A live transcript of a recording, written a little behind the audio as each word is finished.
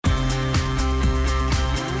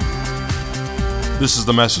This is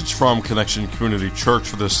the message from Connection Community Church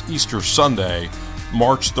for this Easter Sunday,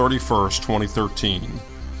 March 31st, 2013.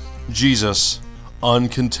 Jesus,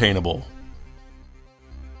 Uncontainable.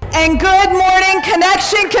 And good morning,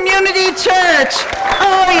 Connection Community Church.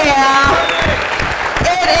 Oh yeah.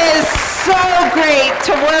 It is so great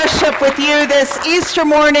to worship with you this Easter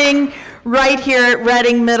morning right here at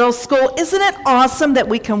Reading Middle School. Isn't it awesome that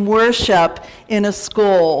we can worship in a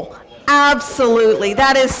school? Absolutely.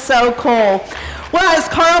 That is so cool. Well, as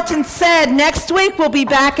Carlton said, next week we'll be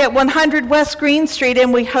back at 100 West Green Street,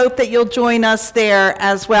 and we hope that you'll join us there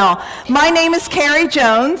as well. My name is Carrie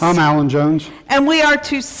Jones. I'm Alan Jones. And we are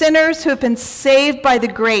two sinners who have been saved by the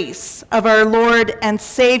grace of our Lord and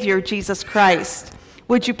Savior, Jesus Christ.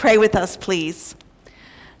 Would you pray with us, please?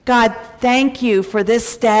 God, thank you for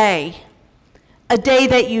this day, a day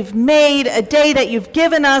that you've made, a day that you've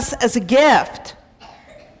given us as a gift.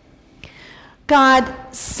 God,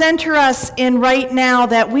 center us in right now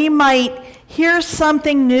that we might hear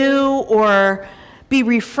something new or be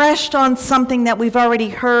refreshed on something that we've already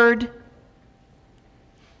heard.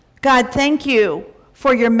 God, thank you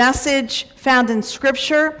for your message found in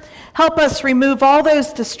Scripture. Help us remove all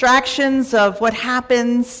those distractions of what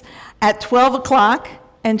happens at 12 o'clock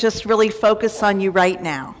and just really focus on you right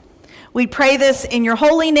now. We pray this in your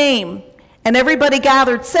holy name. And everybody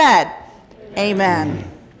gathered said, Amen.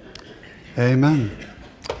 Amen.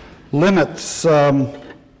 Limits. We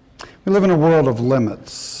live in a world of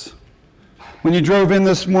limits. When you drove in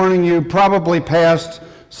this morning, you probably passed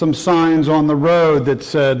some signs on the road that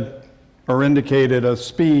said or indicated a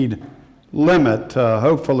speed limit.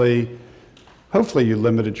 Hopefully you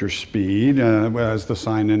limited your speed as the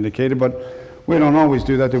sign indicated, but we don't always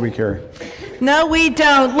do that, do we, Carrie? No, we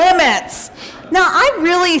don't. Limits. Now, I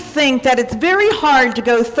really think that it's very hard to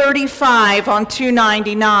go 35 on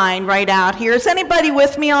 299 right out here. Is anybody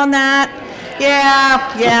with me on that?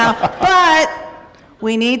 Yeah. But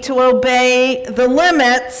we need to obey the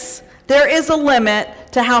limits. There is a limit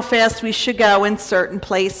to how fast we should go in certain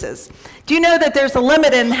places. Do you know that there's a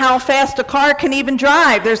limit in how fast a car can even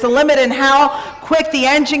drive? There's a limit in how quick the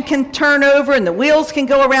engine can turn over and the wheels can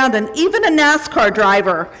go around, and even a NASCAR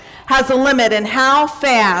driver has a limit in how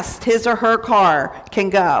fast his or her car can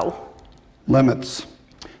go. Limits.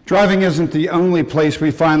 Driving isn't the only place we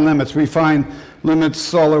find limits. We find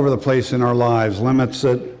limits all over the place in our lives. Limits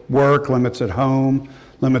at work, limits at home,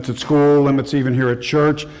 limits at school, limits even here at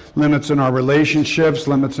church, limits in our relationships,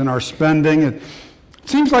 limits in our spending. It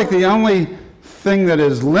seems like the only thing that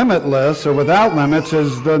is limitless or without limits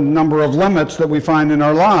is the number of limits that we find in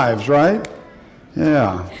our lives, right?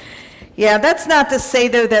 Yeah, that's not to say,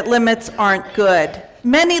 though, that limits aren't good.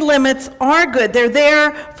 Many limits are good. They're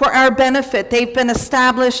there for our benefit. They've been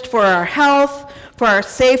established for our health, for our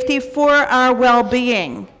safety, for our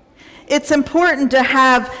well-being. It's important to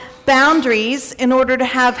have boundaries in order to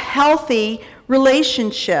have healthy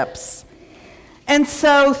relationships. And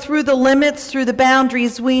so through the limits, through the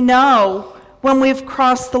boundaries, we know when we've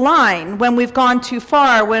crossed the line, when we've gone too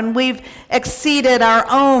far, when we've exceeded our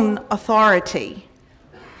own authority.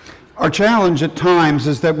 Our challenge at times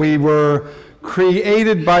is that we were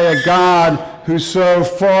created by a God who so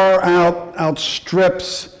far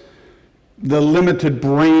outstrips the limited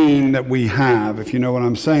brain that we have, if you know what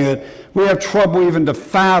I'm saying, that we have trouble even to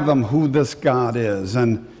fathom who this God is.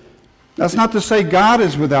 And that's not to say God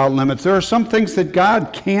is without limits. There are some things that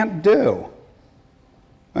God can't do.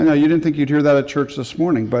 I know you didn't think you'd hear that at church this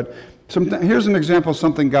morning, but here's an example of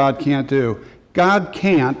something God can't do. God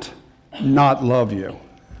can't not love you.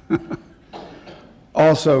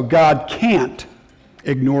 Also, God can't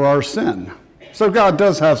ignore our sin. So God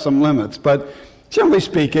does have some limits, but generally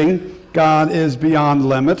speaking, God is beyond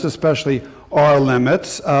limits, especially our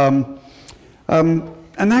limits. And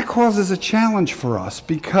that causes a challenge for us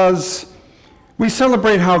because we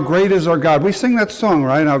celebrate how great is our God. We sing that song,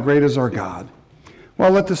 right? How great is our God.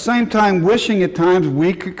 While at the same time wishing at times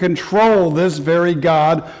we could control this very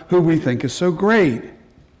God who we think is so great.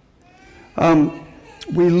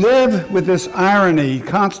 We live with this irony,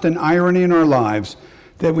 constant irony in our lives,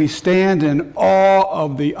 that we stand in awe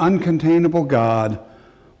of the uncontainable God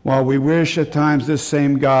while we wish at times this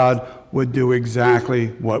same God would do exactly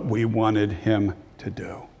what we wanted him to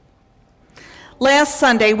do. Last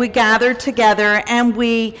Sunday, we gathered together and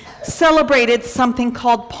we celebrated something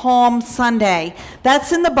called Palm Sunday.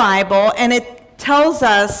 That's in the Bible, and it tells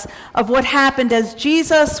us of what happened as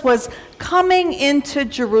Jesus was coming into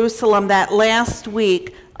Jerusalem that last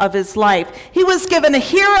week of his life. He was given a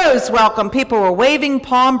hero's welcome. People were waving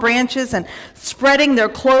palm branches and spreading their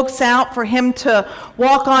cloaks out for him to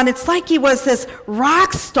walk on. It's like he was this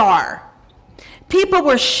rock star. people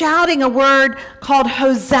were shouting a word called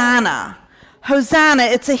Hosanna. Hosanna,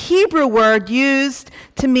 it's a Hebrew word used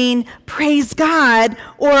to mean praise God,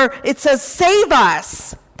 or it says save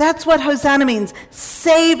us. That's what Hosanna means,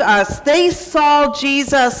 save us. They saw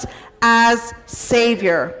Jesus as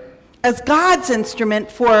Savior, as God's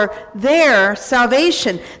instrument for their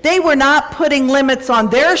salvation. They were not putting limits on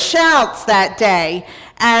their shouts that day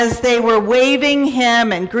as they were waving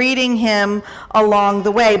him and greeting him along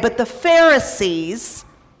the way. But the Pharisees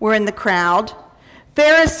were in the crowd.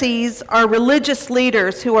 Pharisees are religious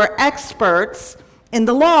leaders who are experts in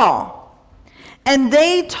the law. And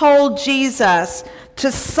they told Jesus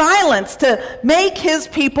to silence, to make his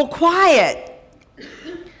people quiet.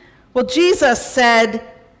 Well, Jesus said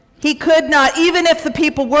he could not, even if the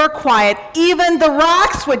people were quiet, even the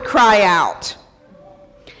rocks would cry out.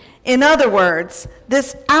 In other words,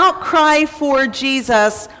 this outcry for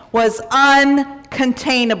Jesus was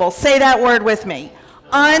uncontainable. Say that word with me.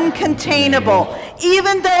 Uncontainable.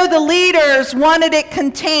 Even though the leaders wanted it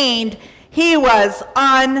contained, he was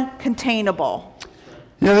uncontainable.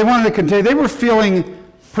 Yeah, they wanted to contain. They were feeling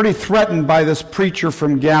pretty threatened by this preacher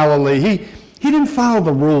from Galilee. He didn't follow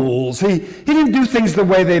the rules. He didn't do things the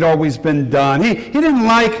way they'd always been done. They didn't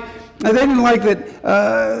like that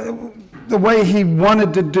the way he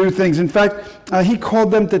wanted to do things. In fact, he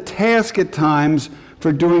called them to task at times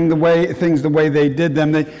for doing things the way they did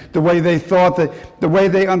them, the way they thought, the way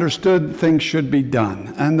they understood things should be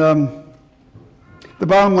done. And the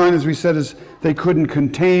bottom line, as we said, is they couldn't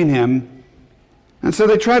contain him. And so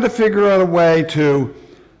they tried to figure out a way to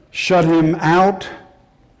shut him out,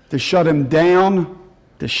 to shut him down,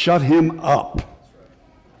 to shut him up.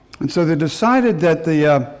 And so they decided that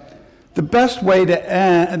the best way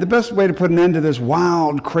to put an end to this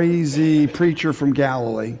wild, crazy preacher from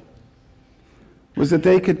Galilee was that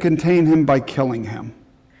they could contain him by killing him.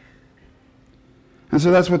 And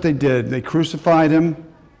so that's what they did. They crucified him,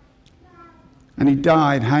 and he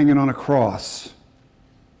died hanging on a cross.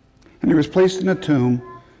 And he was placed in a tomb,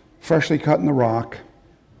 freshly cut in the rock,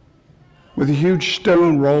 with a huge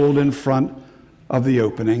stone rolled in front of the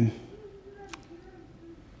opening.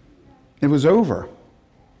 It was over,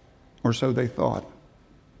 or so they thought.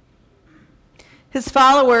 His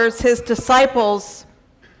followers, his disciples,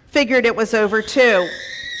 figured it was over too.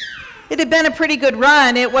 It had been a pretty good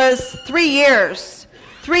run. It was 3 years.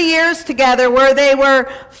 3 years together where they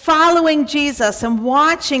were following Jesus and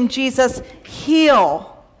watching Jesus heal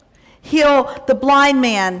the blind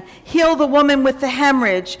man, heal the woman with the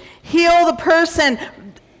hemorrhage, heal the person,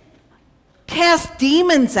 cast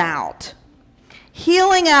demons out.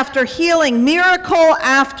 Healing after healing, miracle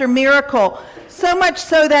after miracle. So much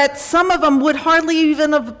so that some of them would hardly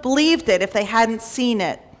even have believed it if they hadn't seen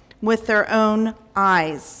it with their own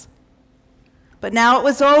eyes. But now it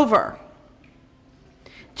was over.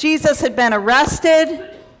 Jesus had been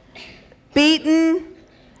arrested, beaten,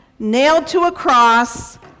 nailed to a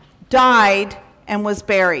cross, died, and was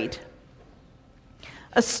buried.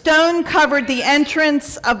 A stone covered the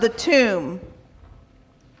entrance of the tomb.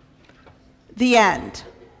 The end.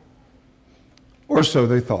 Or so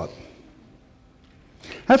they thought.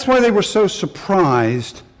 That's why they were so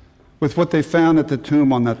surprised with what they found at the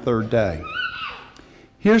tomb on that third day.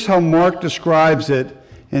 Here's how Mark describes it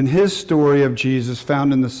in his story of Jesus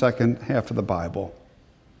found in the second half of the Bible.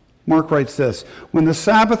 Mark writes this: when the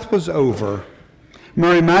Sabbath was over,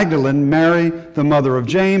 Mary Magdalene, Mary, the mother of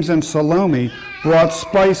James, and Salome brought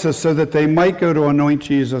spices so that they might go to anoint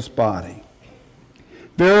Jesus' body.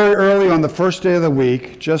 Very early on the first day of the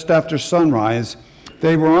week, just after sunrise,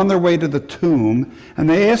 they were on their way to the tomb, and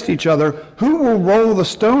they asked each other, "Who will roll the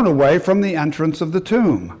stone away from the entrance of the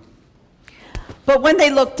tomb?" But when they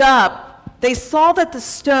looked up, they saw that the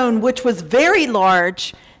stone, which was very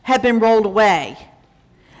large, had been rolled away.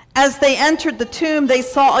 As they entered the tomb, they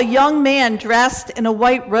saw a young man dressed in a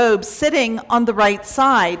white robe sitting on the right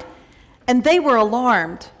side, and they were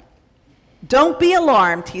alarmed. "Don't be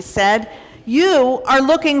alarmed," he said. "You are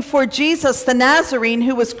looking for Jesus the Nazarene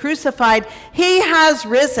who was crucified. He has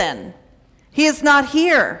risen. He is not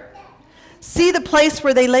here. See the place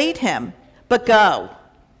where they laid him, but go.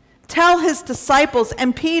 Tell his disciples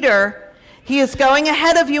and Peter, he is going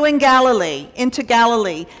ahead of you into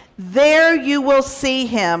Galilee. There you will see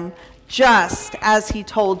him, just as he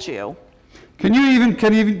told you." Can you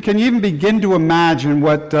even begin to imagine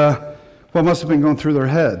what must have been going through their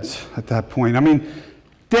heads at that point? I mean,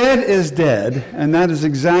 dead is dead, and that is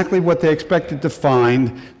exactly what they expected to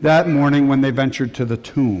find that morning when they ventured to the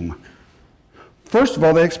tomb. First of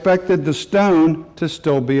all, they expected the stone to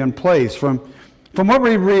still be in place. From what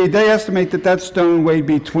we read, they estimate that stone weighed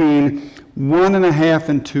between 1.5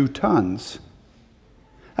 and 2 tons.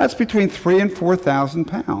 That's between 3,000 and 4,000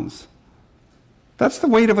 pounds. That's the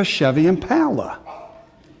weight of a Chevy Impala.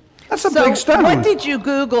 That's a big stone. What did you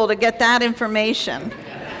Google to get that information?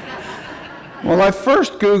 Well, I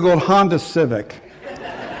first Googled Honda Civic.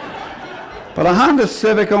 But a Honda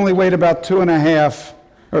Civic only weighed about 2.5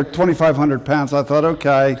 or 2,500 pounds. I thought,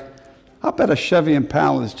 okay, I'll bet a Chevy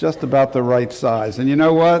Impala is just about the right size. And you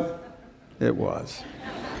know what? It was.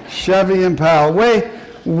 Chevy Impala,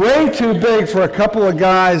 way too big for a couple of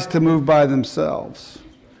guys to move by themselves.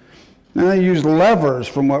 And they use levers,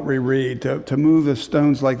 from what we read, to move the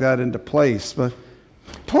stones like that into place. But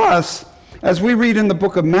plus, as we read in the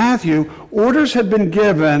book of Matthew, orders had been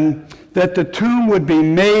given that the tomb would be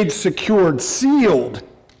made secured, sealed,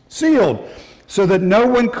 so that no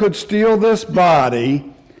one could steal this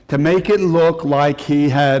body to make it look like he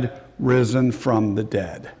had risen from the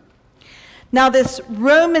dead. Now, this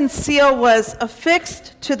Roman seal was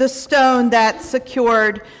affixed to the stone that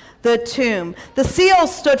secured the tomb. The seal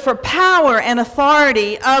stood for power and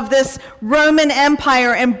authority of this Roman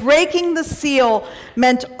Empire, and breaking the seal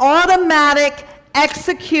meant automatic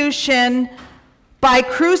execution by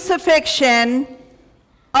crucifixion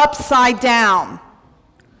upside down.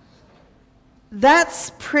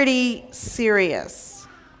 That's pretty serious.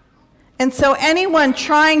 And so anyone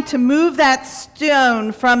trying to move that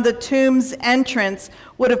stone from the tomb's entrance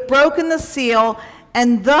would have broken the seal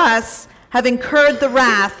and thus have incurred the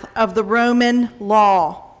wrath of the Roman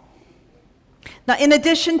law. Now, in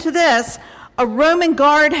addition to this, a Roman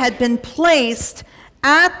guard had been placed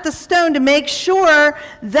at the stone to make sure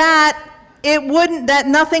that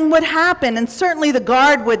nothing would happen. And certainly the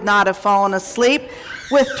guard would not have fallen asleep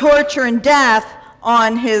with torture and death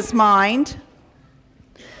on his mind.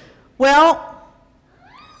 Well,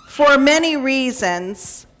 for many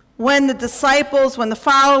reasons, when the disciples, when the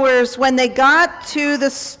followers, when they got to the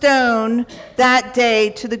stone that day,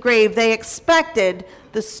 to the grave, they expected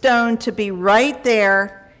the stone to be right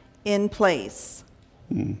there in place.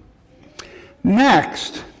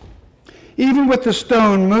 Next, even with the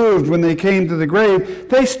stone moved when they came to the grave,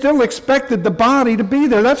 they still expected the body to be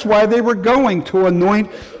there. That's why they were going to anoint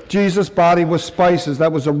Jesus' body with spices.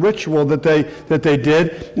 That was a ritual that they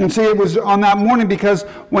did. And see, it was on that morning because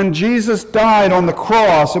when Jesus died on the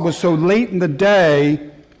cross, it was so late in the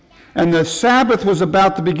day, and the Sabbath was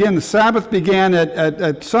about to begin. The Sabbath began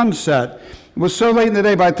at sunset. It was so late in the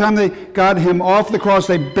day, by the time they got him off the cross,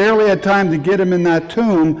 they barely had time to get him in that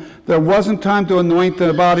tomb. There wasn't time to anoint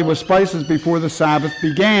the body with spices before the Sabbath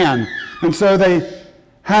began. And so they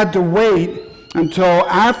had to wait until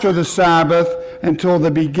after the Sabbath, until the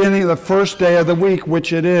beginning of the first day of the week,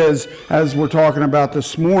 which it is, as we're talking about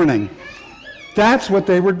this morning. That's what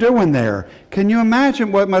they were doing there. Can you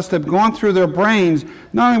imagine what must have gone through their brains,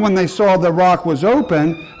 not only when they saw the rock was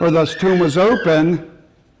open, or the tomb was open,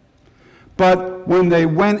 but when they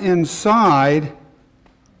went inside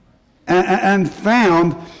and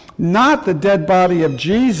found not the dead body of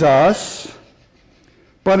Jesus,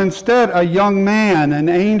 but instead a young man, an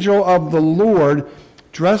angel of the Lord,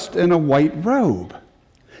 dressed in a white robe,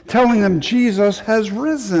 telling them Jesus has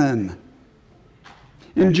risen.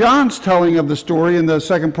 In John's telling of the story in the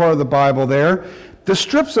second part of the Bible there, the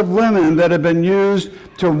strips of linen that had been used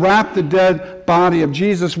to wrap the dead body of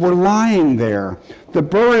Jesus were lying there. The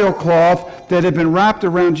burial cloth that had been wrapped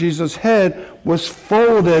around Jesus' head was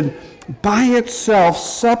folded by itself,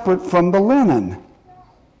 separate from the linen.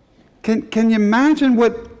 Can you imagine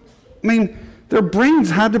their brains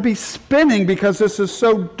had to be spinning because this is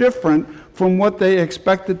so different from what they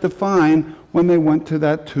expected to find when they went to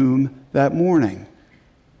that tomb that morning.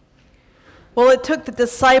 Well, it took the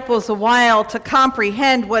disciples a while to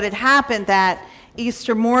comprehend what had happened that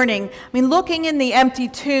Easter morning. Looking in the empty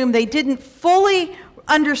tomb, they didn't fully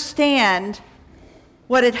understand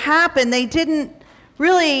what had happened. They didn't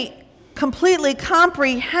really completely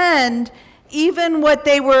comprehend even what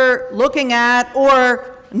they were looking at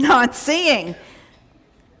or not seeing.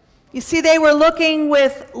 You see, they were looking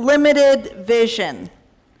with limited vision.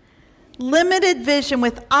 Limited vision,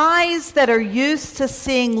 with eyes that are used to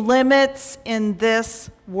seeing limits in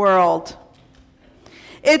this world.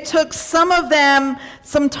 It took some of them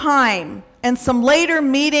some time and some later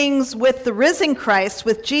meetings with the risen Christ,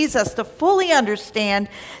 with Jesus, to fully understand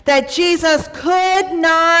that Jesus could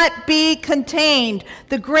not be contained.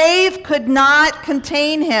 The grave could not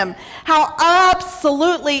contain him. How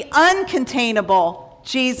absolutely uncontainable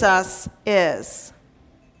Jesus is.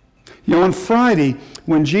 On Friday,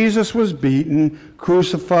 when Jesus was beaten,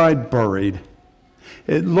 crucified, buried,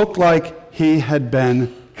 it looked like he had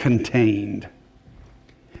been contained.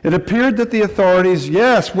 It appeared that the authorities,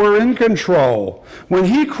 yes, were in control. When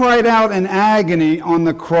he cried out in agony on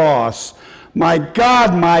the cross, my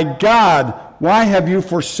God, why have you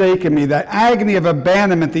forsaken me?" That agony of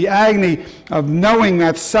abandonment, the agony of knowing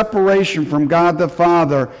that separation from God the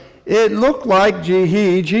Father, it looked like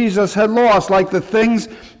Jesus, had lost, like the things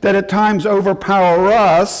that at times overpower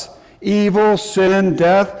us, evil, sin,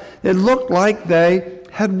 death, it looked like they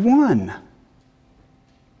had won.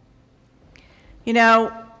 You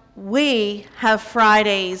know, we have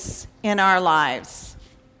Fridays in our lives.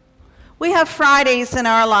 We have Fridays in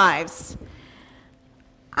our lives.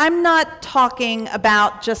 I'm not talking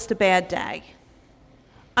about just a bad day.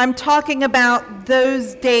 I'm talking about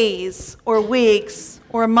those days or weeks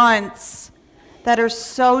or months that are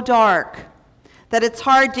so dark that it's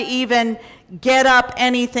hard to even get up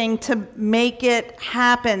anything to make it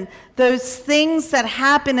happen. Those things that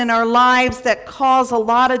happen in our lives that cause a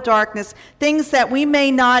lot of darkness, things that we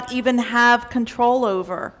may not even have control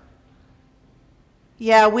over.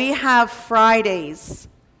 Yeah, we have Fridays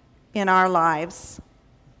in our lives.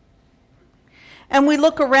 And we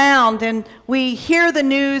look around and we hear the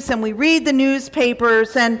news and we read the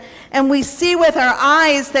newspapers and we see with our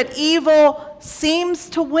eyes that evil seems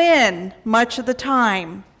to win much of the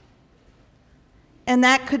time. And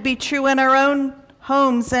that could be true in our own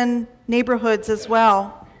homes and neighborhoods as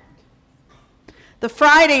well. The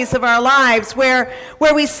Fridays of our lives where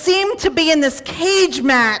we seem to be in this cage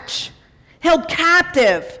match, held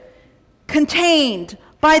captive, contained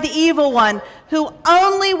by the evil one who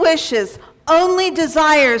only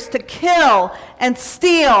desires to kill and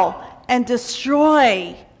steal and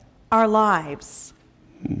destroy our lives.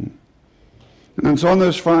 And it's on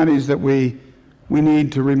those Fridays that we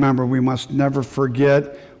need to remember, we must never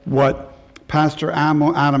forget what Pastor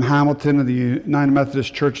Adam Hamilton of the United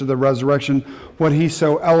Methodist Church of the Resurrection, what he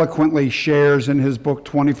so eloquently shares in his book,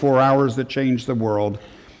 24 Hours That Changed the World.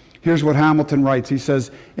 Here's what Hamilton writes. He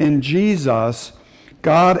says, "In Jesus,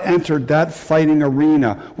 God entered that fighting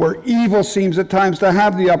arena where evil seems at times to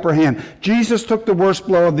have the upper hand. Jesus took the worst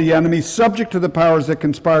blow of the enemy, subject to the powers that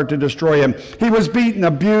conspired to destroy him. He was beaten,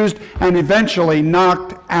 abused, and eventually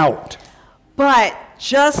knocked out. But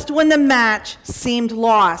just when the match seemed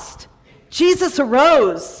lost, Jesus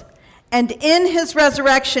arose, and in his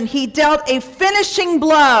resurrection, he dealt a finishing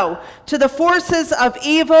blow to the forces of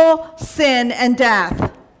evil, sin, and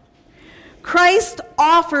death. Christ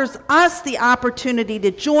offers us the opportunity to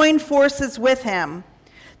join forces with him,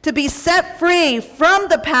 to be set free from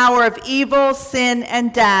the power of evil, sin,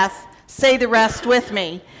 and death, say the rest with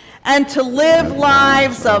me, and to live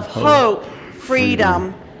lives of hope,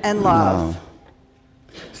 freedom, and love.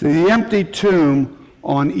 See, the empty tomb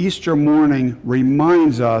on Easter morning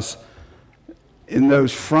reminds us in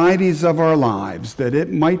those Fridays of our lives that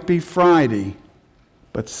it might be Friday,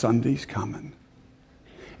 but Sunday's coming.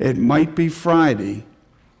 It might be Friday,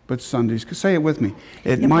 but Sunday's coming. Say it with me.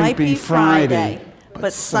 It might be Friday,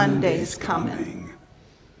 but Sunday's coming.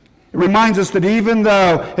 It reminds us that even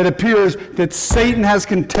though it appears that Satan has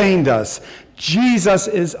contained us, Jesus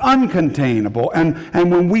is uncontainable.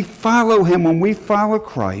 And when we follow him, when we follow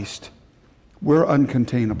Christ, we're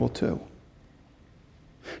uncontainable too.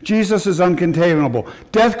 Jesus is uncontainable.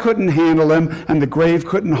 Death couldn't handle him, and the grave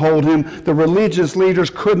couldn't hold him. The religious leaders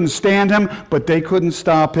couldn't stand him, but they couldn't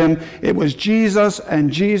stop him. It was Jesus and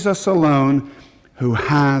Jesus alone who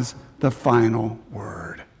has the final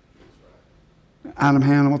word. Adam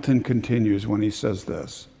Hamilton continues when he says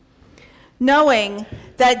this. Knowing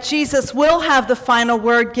that Jesus will have the final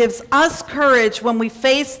word gives us courage when we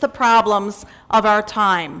face the problems of our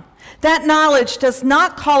time. That knowledge does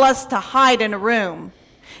not call us to hide in a room.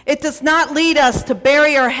 It does not lead us to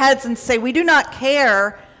bury our heads and say we do not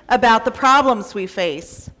care about the problems we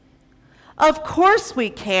face. Of course we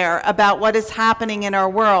care about what is happening in our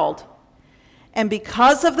world. And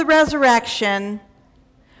because of the resurrection,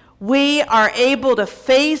 we are able to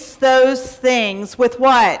face those things with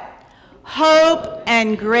what? Hope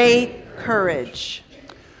and great courage.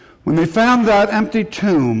 When they found that empty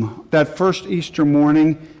tomb that first Easter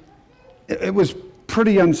morning, it was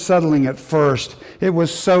pretty unsettling at first. It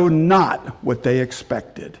was so not what they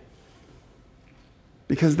expected.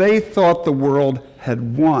 Because they thought the world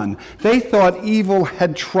had won. They thought evil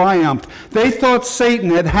had triumphed. They thought Satan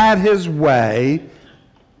had had his way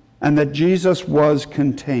and that Jesus was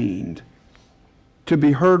contained, to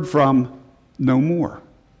be heard from no more.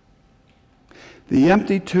 The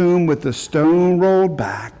empty tomb with the stone rolled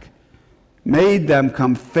back made them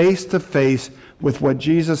come face to face with what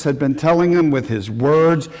Jesus had been telling them with his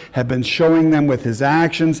words, had been showing them with his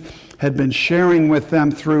actions, had been sharing with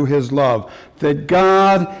them through his love. That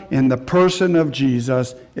God, in the person of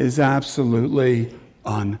Jesus, is absolutely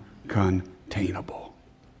uncontainable.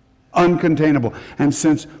 Uncontainable. And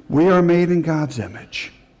since we are made in God's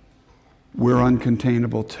image, we're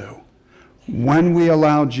uncontainable too. When we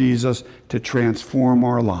allow Jesus to transform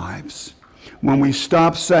our lives, when we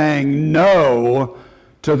stop saying no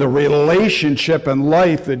to the relationship and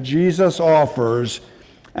life that Jesus offers,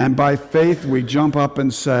 and by faith we jump up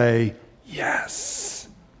and say, yes,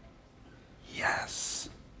 yes,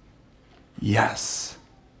 yes.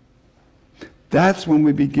 That's when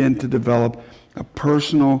we begin to develop a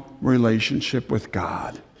personal relationship with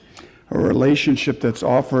God, a relationship that's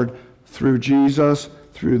offered through Jesus,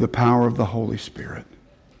 through the power of the Holy Spirit.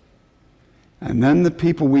 And then the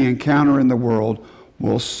people we encounter in the world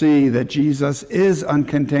will see that Jesus is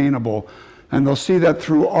uncontainable, and they'll see that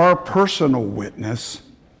through our personal witness,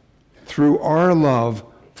 through our love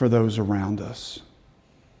for those around us.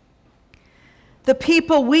 The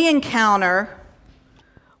people we encounter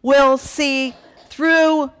will see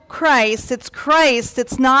through Christ,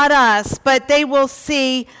 it's not us, but they will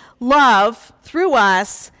see love through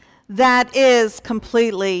us that is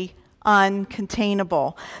completely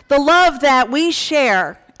uncontainable. The love that we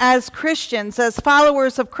share as Christians, as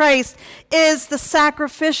followers of Christ, is the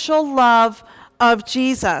sacrificial love of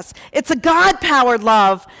Jesus. It's a God-powered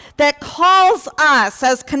love that calls us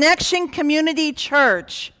as Connection Community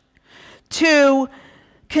Church to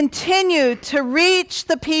continue to reach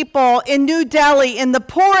the people in New Delhi, in the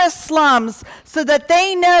poorest slums, so that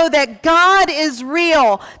they know that God is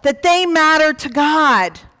real, that they matter to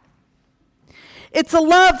God. It's a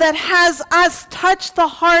love that has us touch the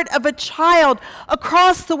heart of a child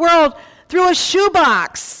across the world through a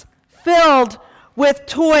shoebox filled with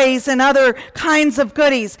toys and other kinds of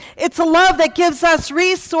goodies. It's a love that gives us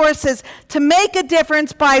resources to make a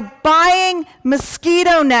difference by buying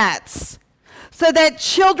mosquito nets so that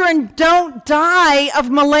children don't die of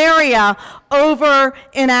malaria over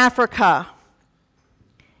in Africa.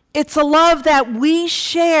 It's a love that we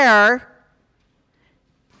share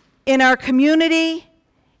in our community,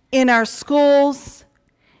 in our schools,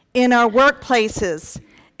 in our workplaces.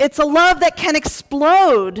 It's a love that can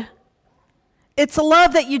explode. It's a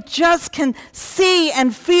love that you just can see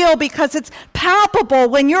and feel because it's palpable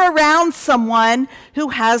when you're around someone who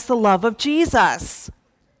has the love of Jesus.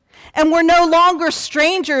 And we're no longer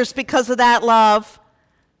strangers because of that love,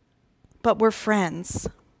 but we're friends.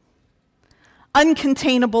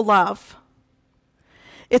 Uncontainable love.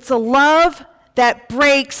 It's a love that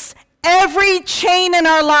breaks every chain in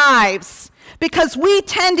our lives, because we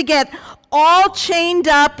tend to get all chained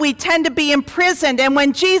up, we tend to be imprisoned, and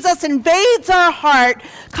when Jesus invades our heart,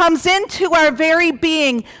 comes into our very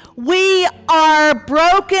being, we are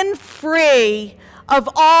broken free of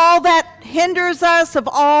all that hinders us, of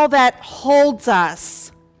all that holds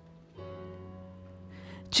us.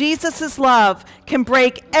 Jesus' love can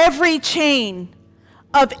break every chain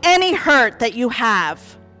of any hurt that you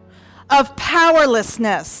have, of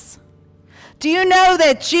powerlessness. Do you know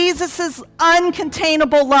that Jesus'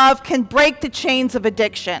 uncontainable love can break the chains of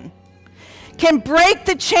addiction, can break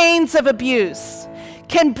the chains of abuse,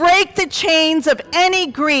 can break the chains of any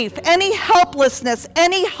grief, any helplessness,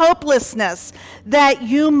 any hopelessness that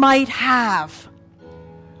you might have?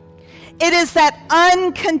 It is that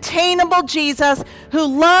uncontainable Jesus who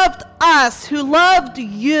loved us, who loved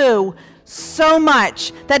you so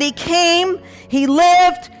much that he came, he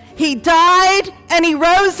lived, he died, and he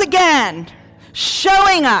rose again,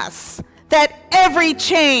 showing us that every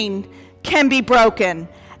chain can be broken.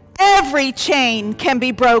 Every chain can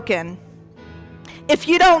be broken. If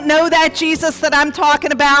you don't know that Jesus that I'm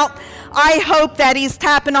talking about, I hope that he's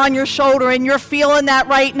tapping on your shoulder and you're feeling that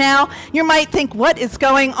right now. You might think, what is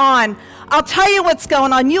going on? I'll tell you what's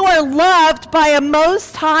going on. You are loved by a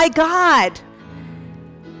Most High God.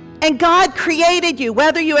 And God created you,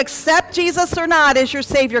 whether you accept Jesus or not as your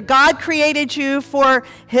Savior. God created you for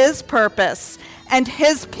his purpose and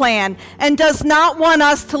his plan, and does not want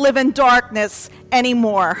us to live in darkness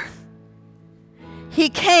anymore. He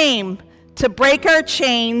came to break our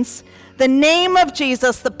chains. The name of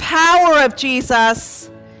Jesus, the power of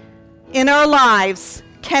Jesus in our lives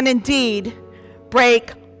can indeed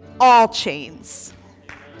break all chains.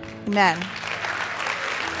 Amen.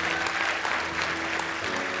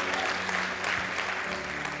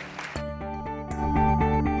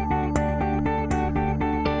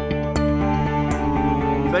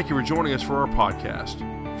 Thank you for joining us for our podcast.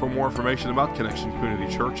 For more information about Connection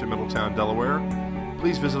Community Church in Middletown, Delaware,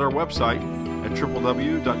 please visit our website at at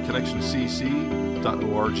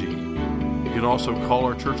www.connectioncc.org. You can also call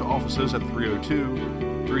our church offices at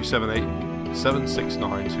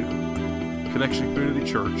 302-378-7692. Connection Community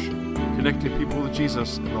Church, connecting people with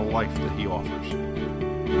Jesus and the life that He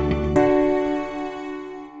offers.